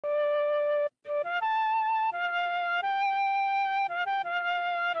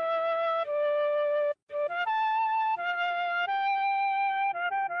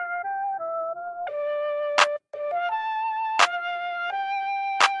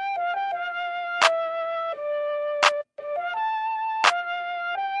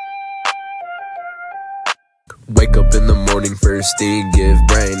Wake up in the morning, first thing, give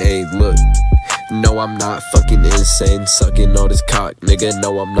brain. Hey, look, no, I'm not fucking insane. Sucking all this cock, nigga,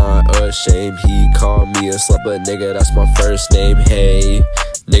 no, I'm not ashamed. He called me a slut, but nigga, that's my first name. Hey,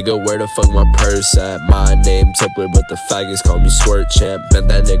 nigga, where the fuck my purse at? My name Tipler, but the faggots call me Squirt Champ. Bent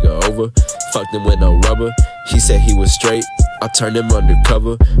that nigga over, fucked him with no rubber. He said he was straight, I turned him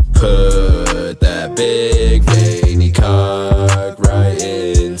undercover. Put that big veiny cock right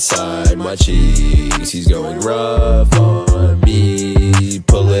inside my cheeks. He's going rough on me.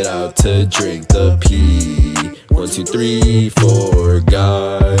 Pull it out to drink the pee. 1, 2, 3, 4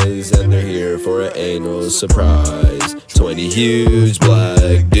 guys, and they're here for an anal surprise. 20 huge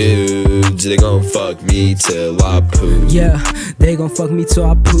black dudes, they gon' fuck me till I poop. Yeah, they gon' fuck me till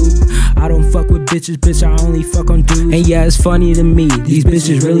I poop. I don't fuck with bitches, bitch, I only fuck on dudes. And yeah, it's funny to me, these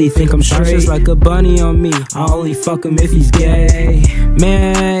bitches really think I'm straight. Just like a bunny on me, I only fuck him if he's gay.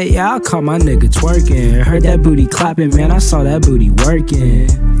 Man, yeah, I caught my nigga twerking. Heard that booty clapping, man, I saw that booty working.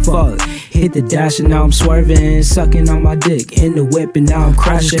 Fuck, hit the dash and now I'm swerving. Sucking on my dick, in the whip and now I'm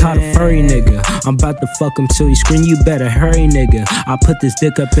crashing. Caught a furry nigga, I'm about to fuck him till he scream, you better hurry nigga. I put this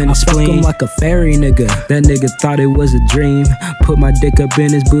dick up in his spleen. Fuck him like a fairy nigga. That nigga thought it was a dream. Put my dick up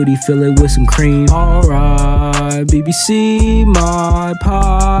in his booty, fill it with some cream. Alright, BBC my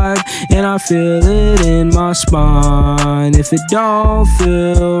pod, and I feel it in my spine. If it don't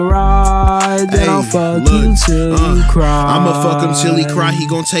feel right, then I'll fuck you till you cry. I'ma fuck him till he cry, he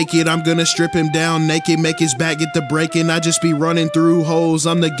gon' take it. I'm gonna strip him down naked, make his back get the breaking. I just be running through holes.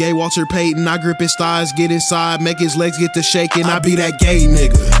 I'm the gay Walter Payton. I grip his thighs, get inside, make his legs get to shaking. I be that gay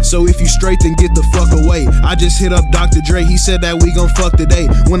nigga. So if you straight, then get the fuck away. I just hit up Dr. Dre, he said that we gon' fuck today.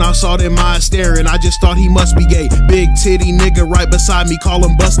 When I saw them eyes staring, I just thought he must be gay. Big titty nigga right beside me, call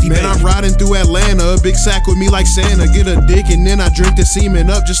him Busty. Man, I'm riding through Atlanta, a big sack with me like Santa. Get a dick and then I drink the semen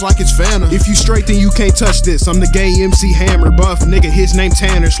up just like it's Fanta. If you straight, then you can't touch this. I'm the gay MC Hammer. Buff nigga, his name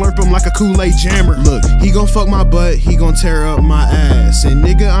Tanner. Slurp him like a Kool-Aid jammer. Look, he gon' fuck my butt, he gon' tear up my ass. And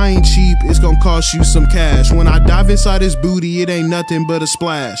nigga, I ain't cheap, it's gon' cost you some cash. When I dive inside his booty, it ain't nothing but a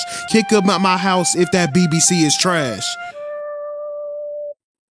splash. Kick him out my house if that BBC is trash.